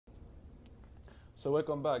So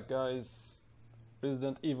welcome back, guys.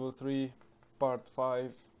 Resident Evil 3 Part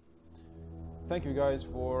 5. Thank you guys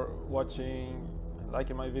for watching,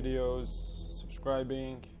 liking my videos,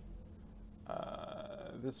 subscribing.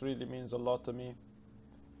 This really means a lot to me.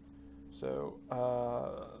 So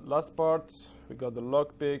last part we got the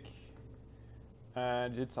lockpick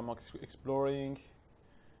and did some exploring,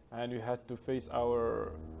 and we had to face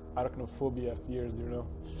our arachnophobia fears, you know.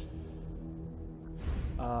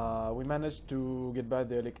 We managed to get back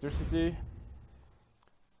the electricity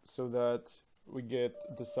so that we get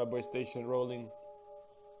the subway station rolling.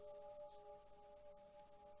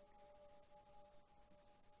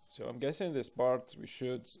 So I'm guessing this part we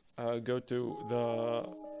should go to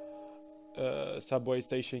the subway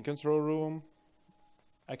station control room,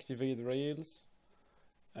 activate the rails,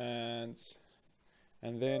 and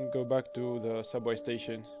then go back to the subway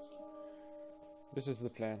station. This is the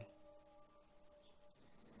plan.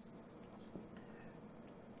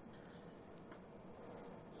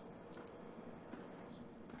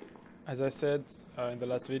 As I said in the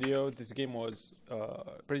last video, this game was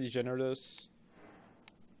pretty generous.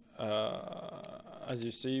 As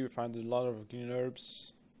you see, we found a lot of green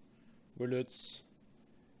herbs, bullets.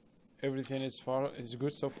 Everything is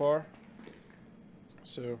good so far.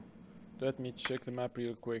 So let me check the map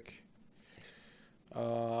real quick.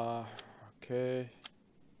 Okay.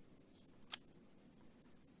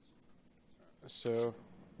 So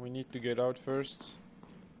we need to get out first.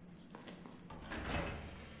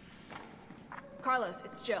 Carlos,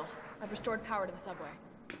 it's Jill. I've restored power to the subway.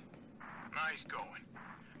 Nice going.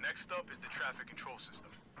 Next up is the traffic control system.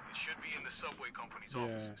 It should be in the subway company's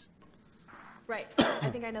offices. Right. I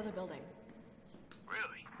think I know the building.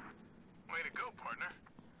 Really? Way to go, partner.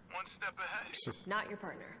 One step ahead. Not your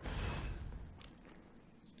partner.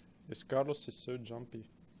 This Carlos is so jumpy.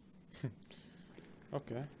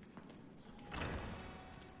 Okay.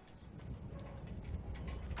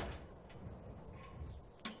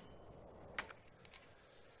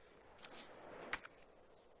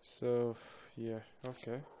 So, yeah,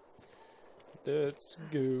 okay. Let's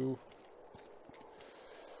go.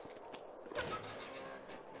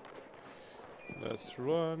 Let's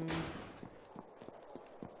run.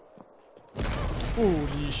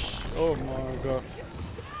 Holy sh! Oh my god.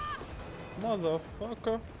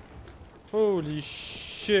 Motherfucker. Holy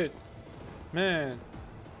shit. Man.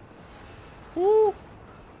 Woo!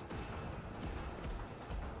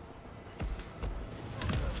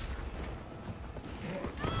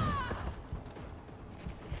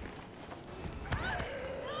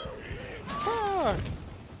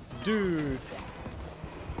 Dude.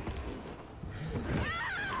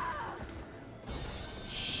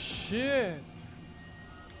 Shit.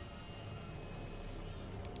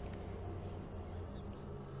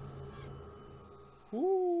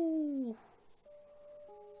 Woo.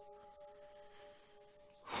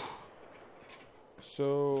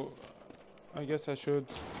 So I guess I should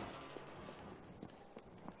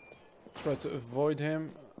try to avoid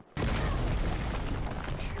him.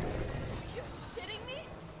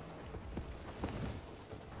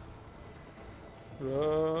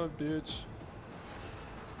 Run, bitch.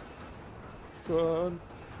 Run.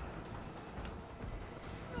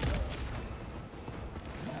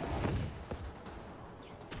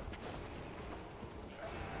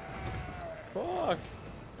 Fuck.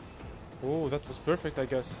 Oh, that was perfect, I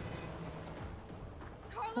guess.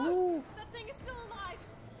 Carlos! Ooh. That thing is still alive!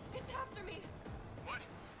 It's after me! What?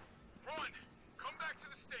 Run! Come back to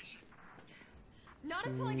the station! Not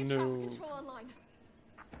until I get traffic control online.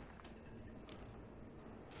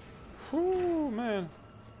 Whew, man.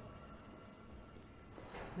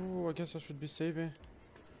 Oh, I guess I should be saving.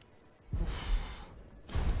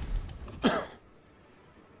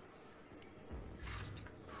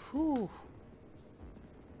 Whew.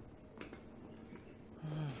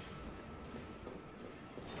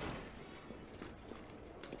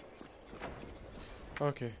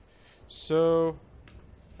 Okay, so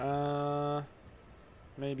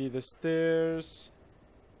maybe the stairs.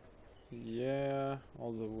 Yeah,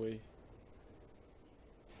 all the way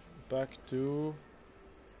back to,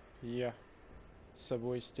 yeah,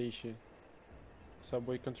 subway station,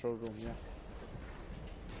 subway control room. Yeah,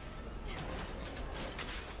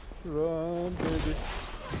 run, baby.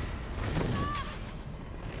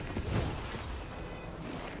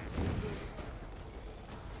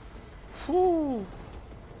 Whew.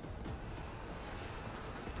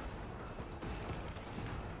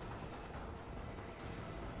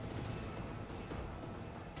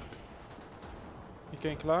 You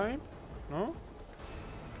can climb? No?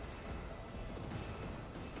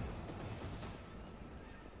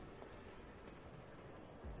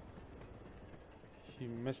 He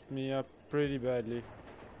messed me up pretty badly.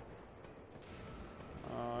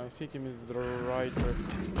 I think he made the right way.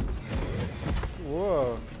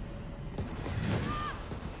 Whoa.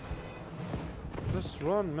 Just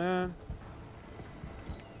run, man.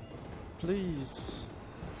 Please.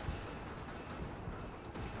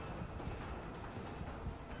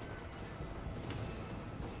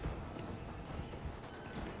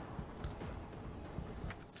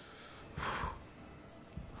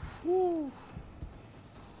 Whew.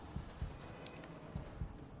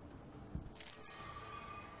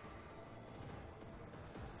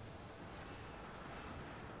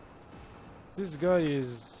 This guy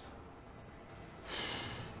is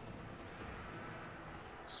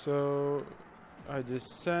so I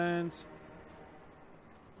descend,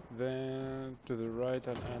 then to the right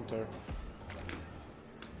and enter.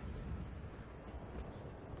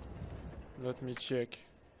 Let me check.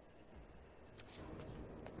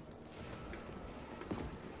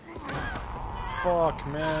 Fuck,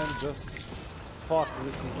 man, just fuck,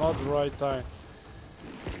 this is not the right time.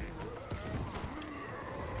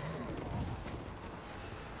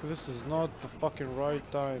 This is not the fucking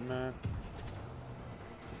right time, man.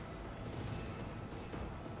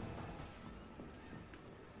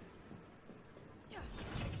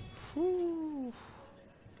 Whew.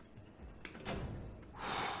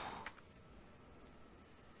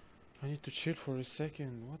 I need to chill for a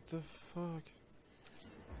second. What the fuck?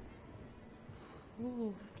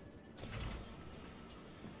 Whew.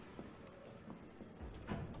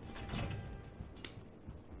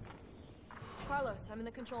 Carlos, I'm in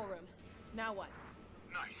the control room. Now what?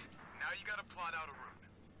 Nice. Now you gotta plot out a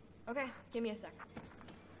route. Okay, give me a sec.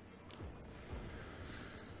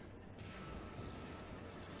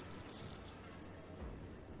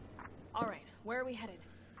 Alright, where are we headed?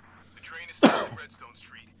 The train is stopped at Redstone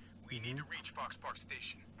Street. We need to reach Fox Park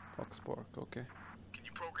Station. Fox Park, okay. Can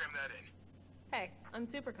you program that in? Hey, I'm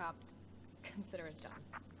Super Cop. Consider it done.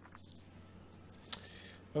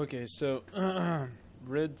 Okay, so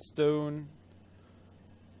Redstone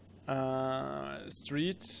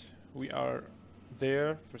Street. We are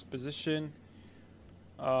there, first position.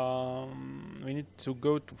 We need to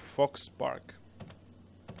go to Fox Park.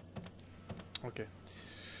 Okay,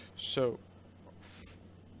 so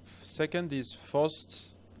second is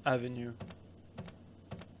First Avenue.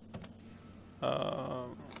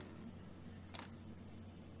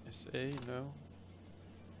 SA, no.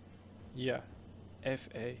 Yeah,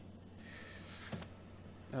 FA.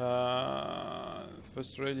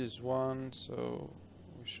 First rail is 1, so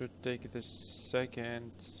we should take the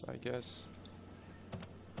second, I guess.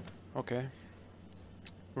 Okay.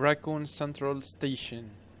 Raccoon Central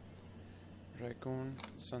Station. Raccoon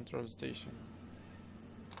Central Station.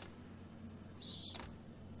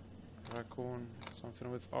 Raccoon,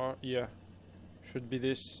 something with R. Yeah, should be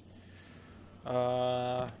this.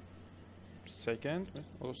 Second,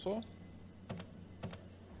 also.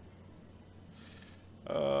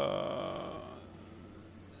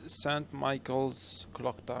 St. Michael's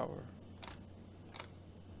Clock Tower.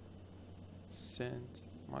 St.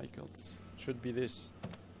 Michael's should be this.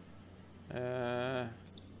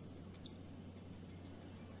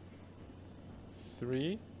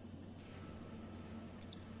 3.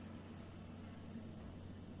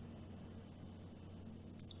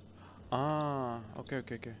 Ah,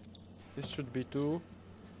 okay. This should be 2,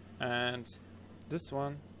 and this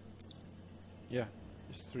one, yeah,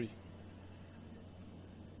 is 3.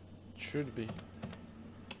 Should be.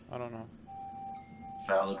 I don't know.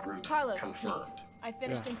 Valid route Carlos, confirmed. me. I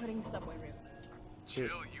finished Yeah. inputting the subway route.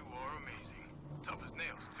 Chill, you are amazing. Tough as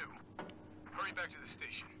nails, too. Hurry back to the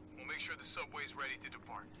station. We'll make sure the subway's ready to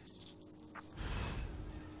depart.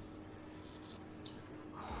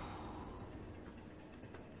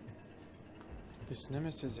 This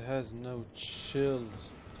Nemesis has no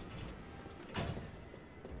chills.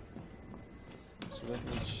 So let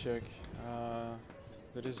me check.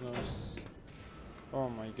 There is no. Oh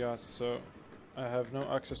my god! So I have no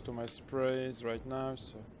access to my sprays right now.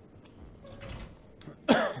 So.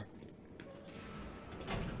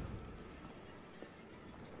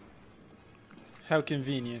 How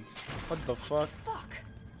convenient. What the fuck? Fuck!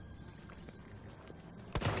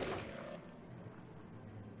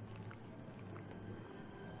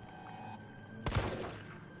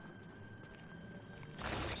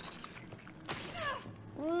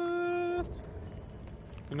 What?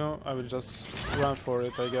 You know, I will just run for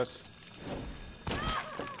it, I guess.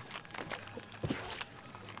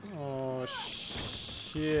 Oh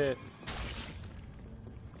shit.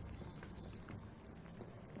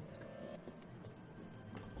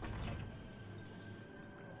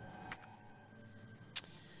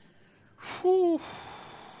 Whew.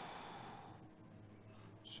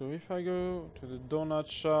 So if I go to the donut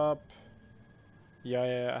shop,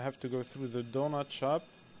 yeah, I have to go through the donut shop.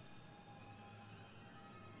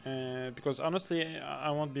 And because honestly, I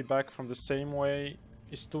won't be back from the same way.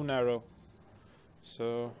 It's too narrow.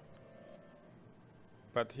 So,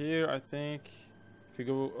 but here I think if you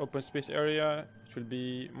go open space area, it will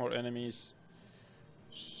be more enemies.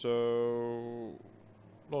 So,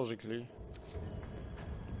 logically.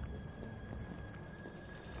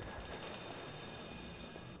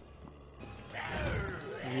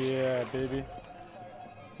 Yeah, baby.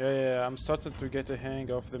 Yeah, I'm starting to get a hang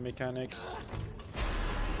of the mechanics.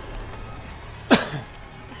 What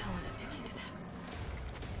the hell was addicted to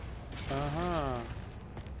that? Uh-huh.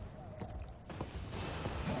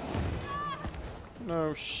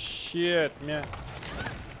 No shit, man.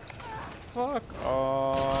 Fuck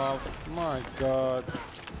off. My god.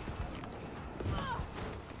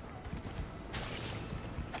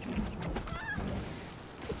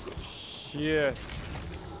 Shit.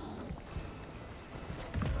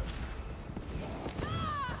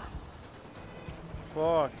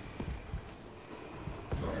 Fuck.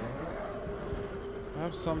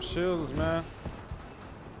 Have some shields, man.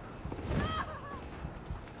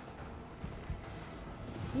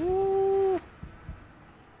 Woo.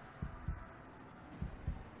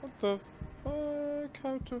 What the fuck?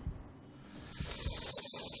 How to?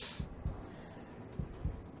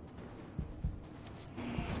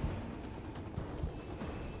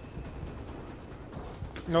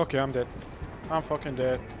 Okay, I'm dead. I'm fucking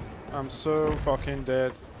dead. I'm so fucking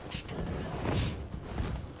dead.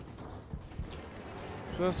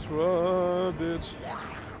 Just rub it.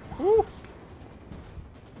 Woo!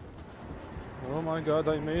 Oh my god,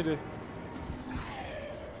 I made it.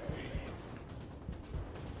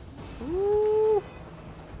 Woo!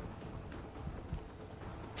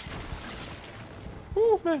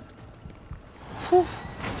 Woo, man. Whew.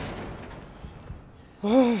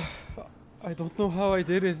 I don't know how I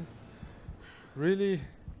did it. Really?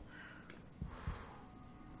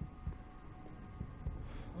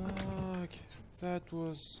 Fuck. That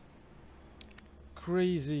was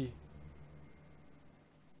crazy.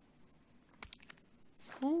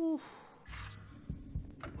 Ooh.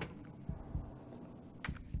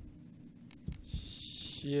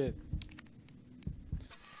 Shit.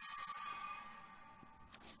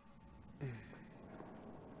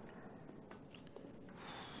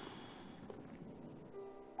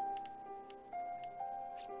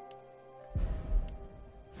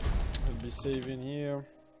 I'll be saving here.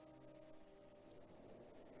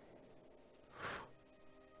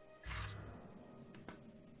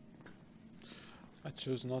 I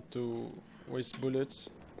chose not to waste bullets,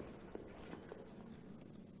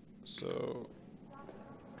 so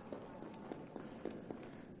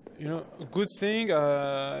you know, a good thing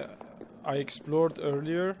I explored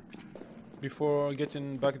earlier before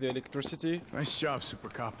getting back the electricity. Nice job, Super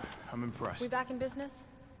Cop. I'm impressed. We back in business?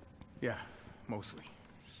 Yeah, mostly.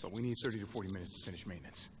 But we need 30 to 40 minutes to finish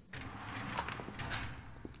maintenance.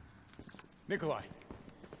 Nikolai,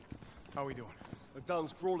 how are we doing? The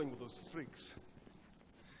town's crawling with those freaks.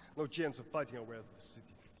 No chance of fighting our way out of the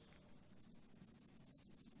city.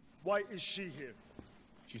 Why is she here?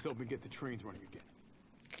 She's helping get the trains running again.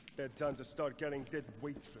 Bad time to start carrying dead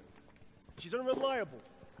weight, friend. She's unreliable.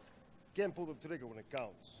 Can't pull the trigger when it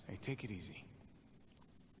counts. Hey, take it easy.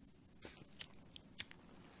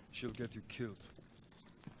 She'll get you killed.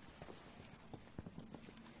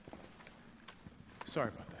 Sorry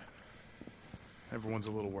about that. Everyone's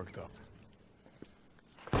a little worked up.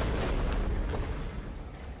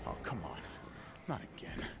 Oh, come on. Not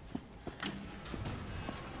again.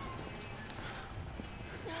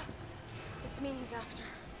 It's me he's after.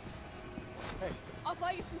 Hey. I'll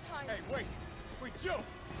buy you some time. Hey, wait! Wait, Joe!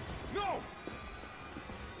 No!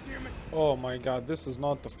 Damn it! Oh my god, this is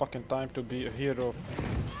not the fucking time to be a hero.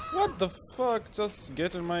 What the fuck? Just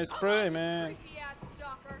get in my spray, man. Creepy ass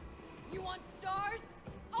stalker. You want stars?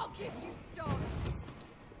 I'll give you stars.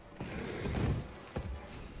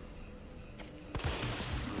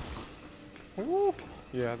 Woo.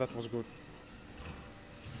 Yeah, that was good.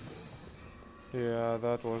 Yeah,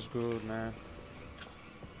 that was good, man.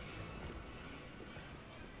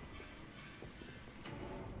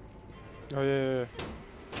 Oh yeah.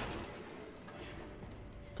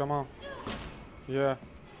 Come on. Yeah.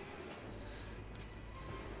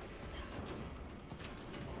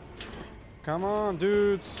 Come on,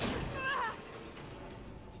 dudes.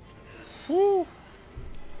 Woo.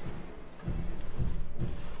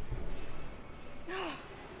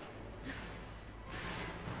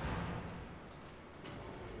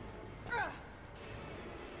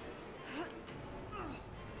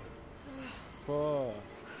 Fuck.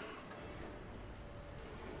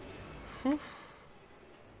 Whew.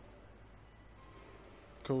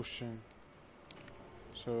 Caution.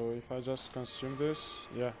 So if I just consume this,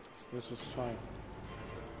 yeah, this is fine.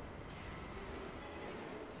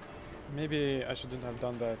 Maybe I shouldn't have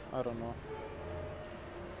done that. I don't know.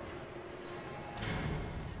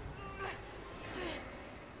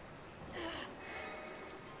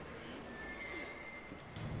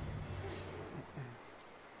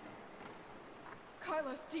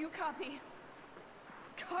 Carlos, do you copy?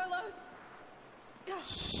 Carlos!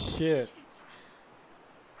 Shit.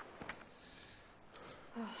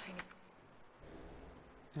 Oh, I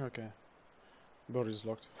know. Okay. Door is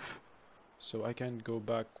locked. So I can't go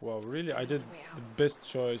back. Wow, really? I did the best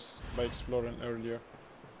choice by exploring earlier.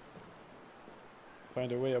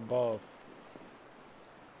 Find a way above.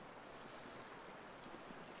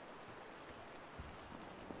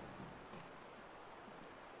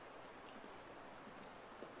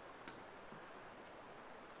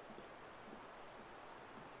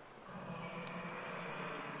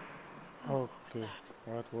 Okay,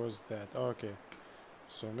 what was that? Okay,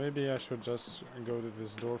 so maybe I should just go to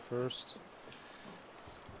this door first.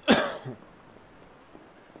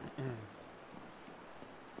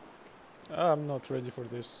 I'm not ready for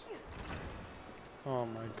this. Oh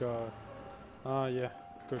my god. Ah, yeah,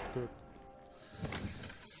 good, good.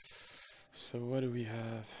 So what do we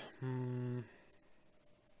have?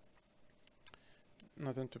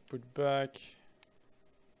 Nothing to put back.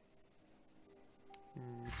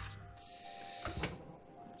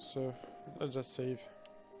 So let's just save.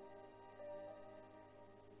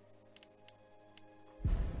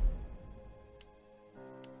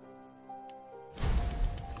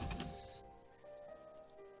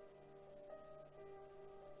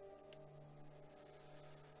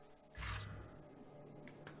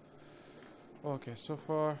 Okay, so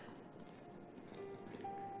far.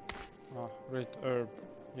 Ah, red herb,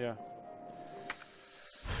 yeah.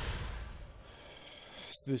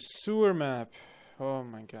 It's the sewer map. Oh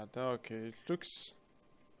my god, okay, it looks...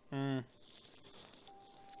 I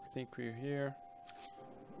think we're here.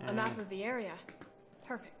 A map of the area.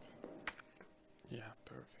 Perfect. Yeah,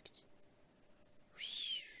 perfect.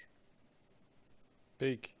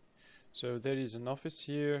 Big. So there is an office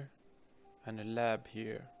here and a lab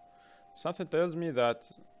here. Something tells me that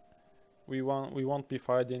we won't be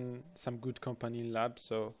fighting some good company in lab,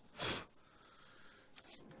 so...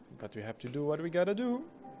 But we have to do what we gotta do.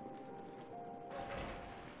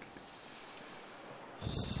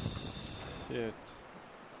 Shit.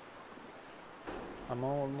 I'm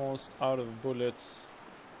almost out of bullets.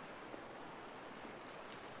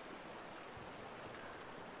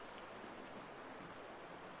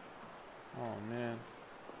 Oh man.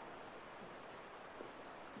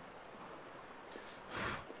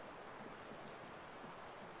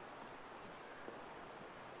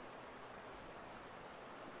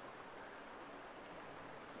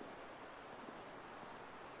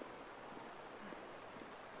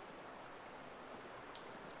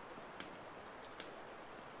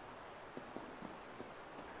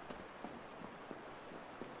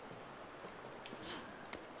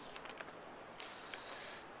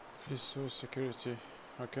 So security,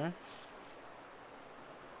 okay.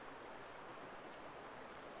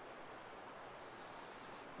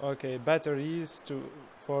 Okay, batteries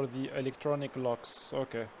for the electronic locks.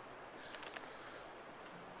 Okay.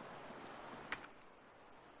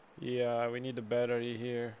 Yeah, we need a battery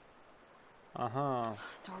here. Uh-huh.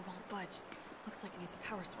 Door won't budge. Looks like it needs a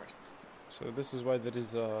power source. So this is why there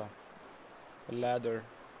is a ladder.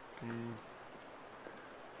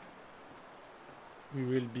 We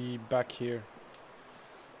will be back here.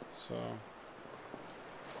 So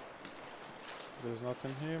there's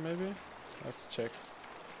nothing here, maybe? Let's check.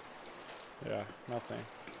 Yeah, nothing.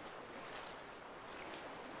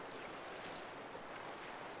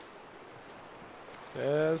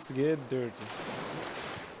 Let's get dirty.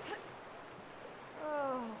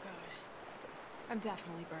 Oh god. I'm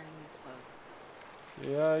definitely burning these clothes.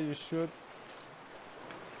 Yeah, you should.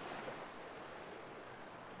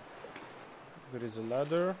 There is a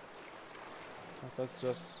ladder. Let's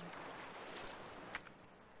just...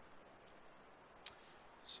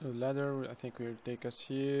 So ladder, I think will take us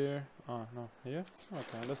here. Oh, no, here?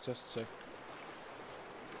 Okay, let's just check.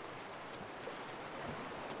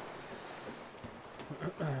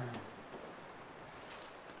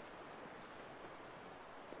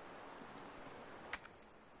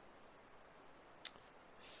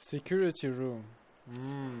 Security room.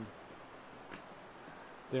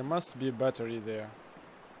 There must be a battery there.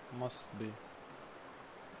 Must be.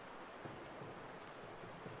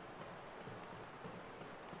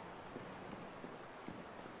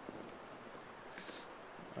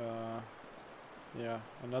 Yeah,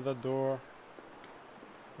 another door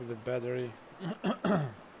with a battery.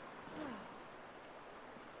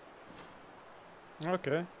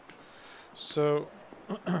 Okay, so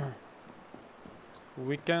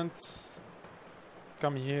we can't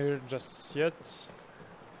come here just yet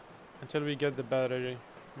until we get the battery.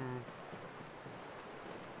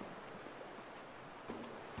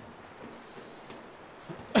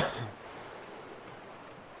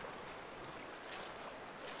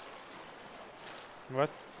 What?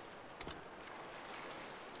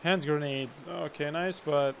 Hand grenade. Okay, nice,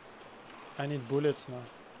 but I need bullets now.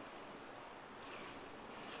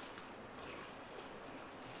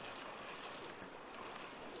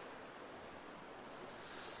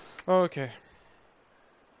 Okay.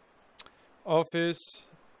 Office.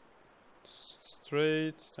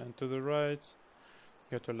 Straight, stand to the right.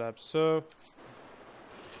 Go to lab. So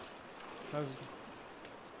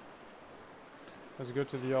let's go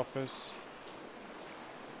to the office.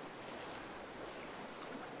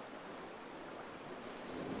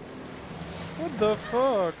 What the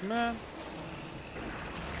fuck, man?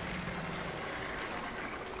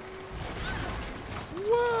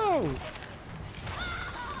 Whoa!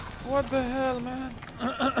 What the hell, man?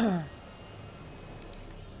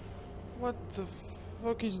 What the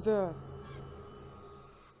fuck is that?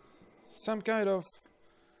 Some kind of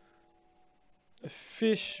a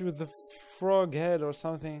fish with a frog head or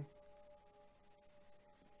something.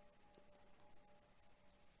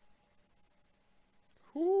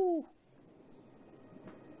 Whoo!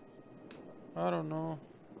 I don't know.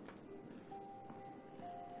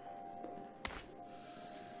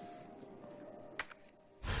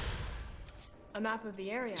 A map of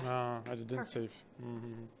the area. Ah, I didn't Perfect. save.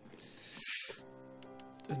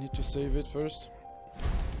 I need to save it first.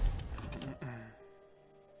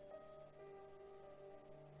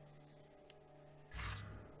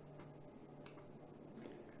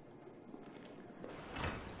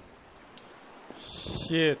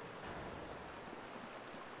 Shit.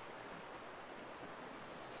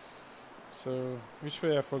 So, which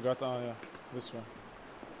way I forgot? Ah, yeah, this one.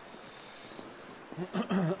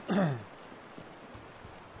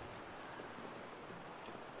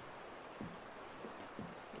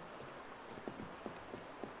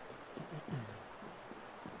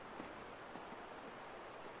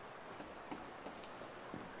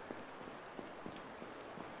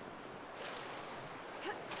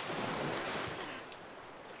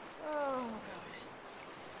 Oh god.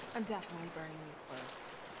 I'm definitely burning these clothes.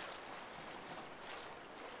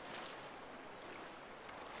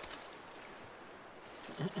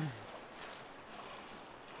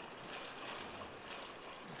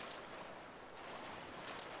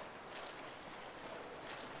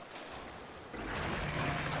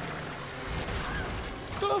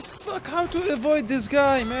 The fuck? How to avoid this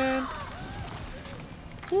guy, man?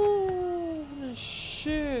 Holy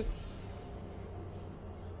shit.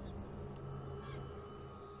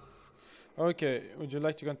 Okay, would you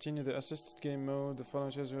like to continue the assisted game mode? The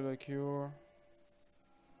following choices will occur.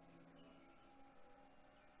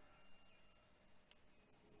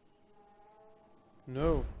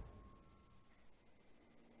 No.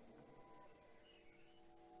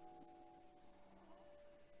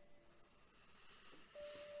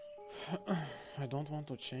 I don't want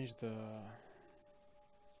to change the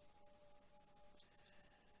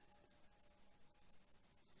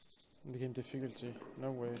game difficulty.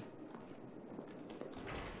 No way.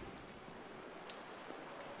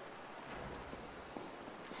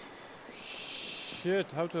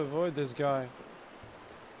 Shit, how to avoid this guy?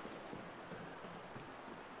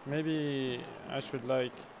 Maybe I should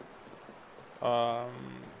like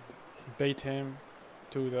bait him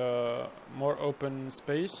to the more open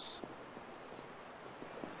space.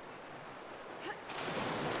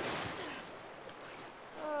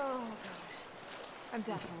 Oh god. I'm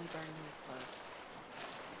definitely burning these clothes.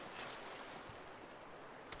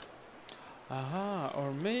 Aha,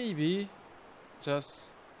 or maybe,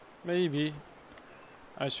 just maybe,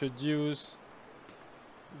 I should use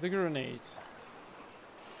the grenade.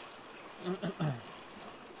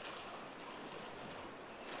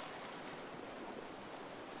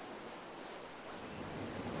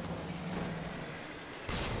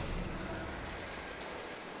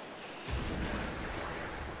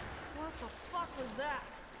 What the fuck was that?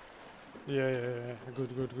 Yeah.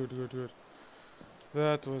 Good.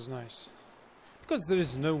 That was nice. Because there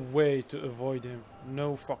is no way to avoid him.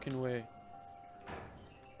 No fucking way.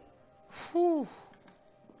 Whew.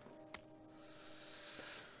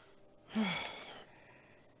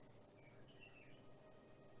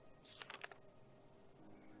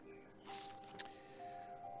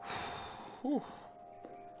 Whew.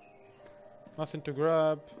 Nothing to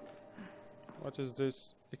grab. What is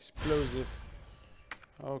this? Explosive.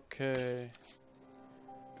 Okay.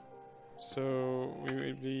 So we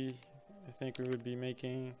will be, I think we will be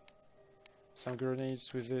making some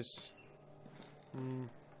grenades with this.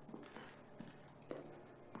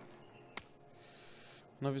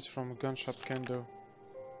 Novice from gunshop kendo.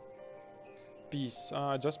 Piece.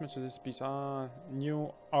 Adjustment to this piece.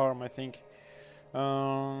 New arm, I think.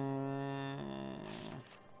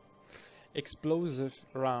 Explosive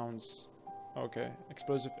rounds. Okay.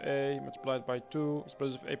 Explosive A multiplied by 2.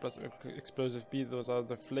 Explosive A plus explosive B. Those are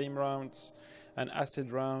the flame rounds. And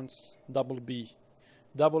acid rounds. Double B.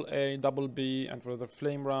 Double A, double B. And for the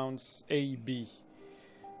flame rounds, A, B.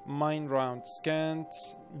 Mine rounds can't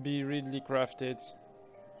be readily crafted.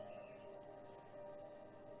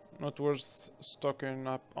 Not worth stocking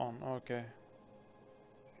up on. Okay.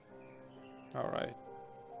 Alright.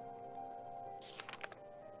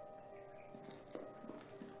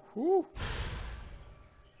 Whoo!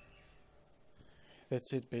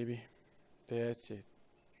 That's it, baby. That's it.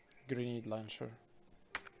 Grenade launcher.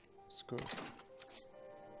 It's good.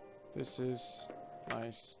 This is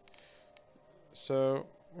nice. So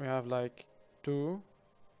we have like 2.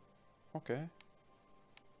 Okay.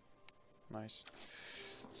 Nice.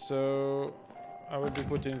 So I will be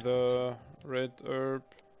putting the red herb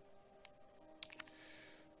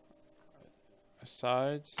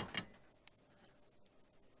aside.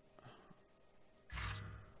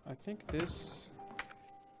 I think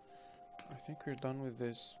we're done with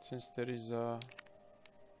this, since there is a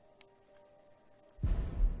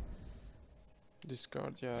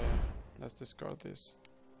discard. Yeah, let's discard this.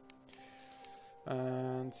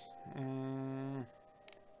 And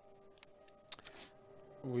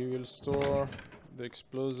we will store the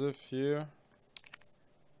explosive here.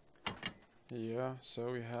 Yeah,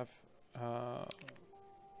 so we have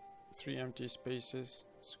 3 empty spaces.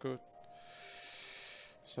 It's good.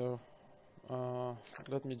 So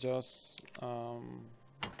let me just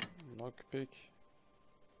lockpick,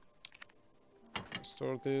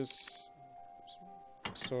 store this,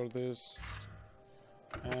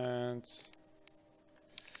 and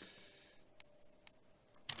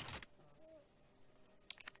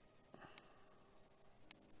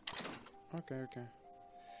okay.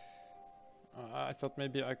 I thought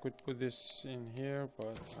maybe I could put this in here,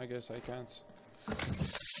 but I guess I can't.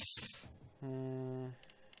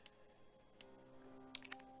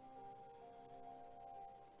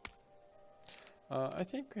 I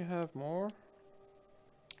think we have more.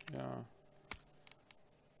 Yeah,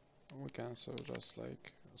 we can, so just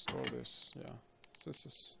like store this. Yeah, this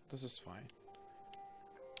is fine.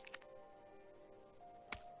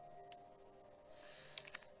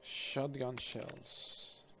 Shotgun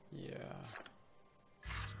shells. Yeah.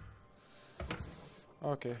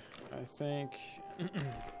 Okay, I think we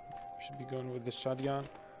should be going with the shotgun.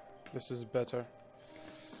 This is better.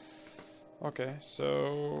 Okay,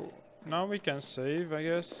 so now we can save, I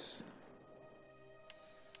guess.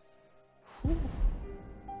 Whew.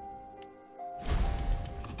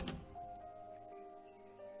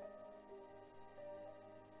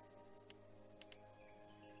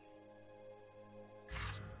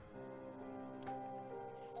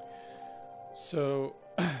 So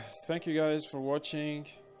thank you guys for watching.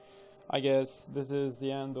 I guess this is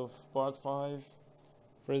the end of part 5,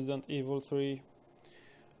 Resident Evil 3.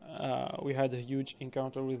 We had a huge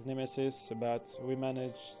encounter with Nemesis, but we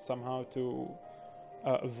managed somehow to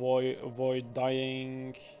avoid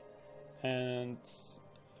dying and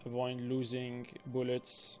avoid losing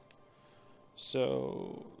bullets.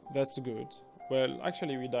 So that's good. Well,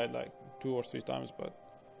 actually we died like 2 or 3 times, but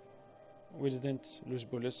we didn't lose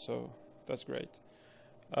bullets, so that's great.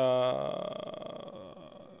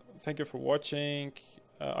 Thank you for watching.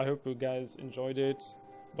 I hope you guys enjoyed it.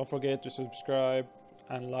 Don't forget to subscribe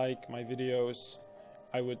and like my videos.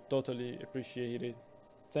 I would totally appreciate it.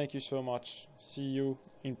 Thank you so much. See you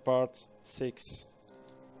in part 6.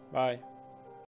 Bye.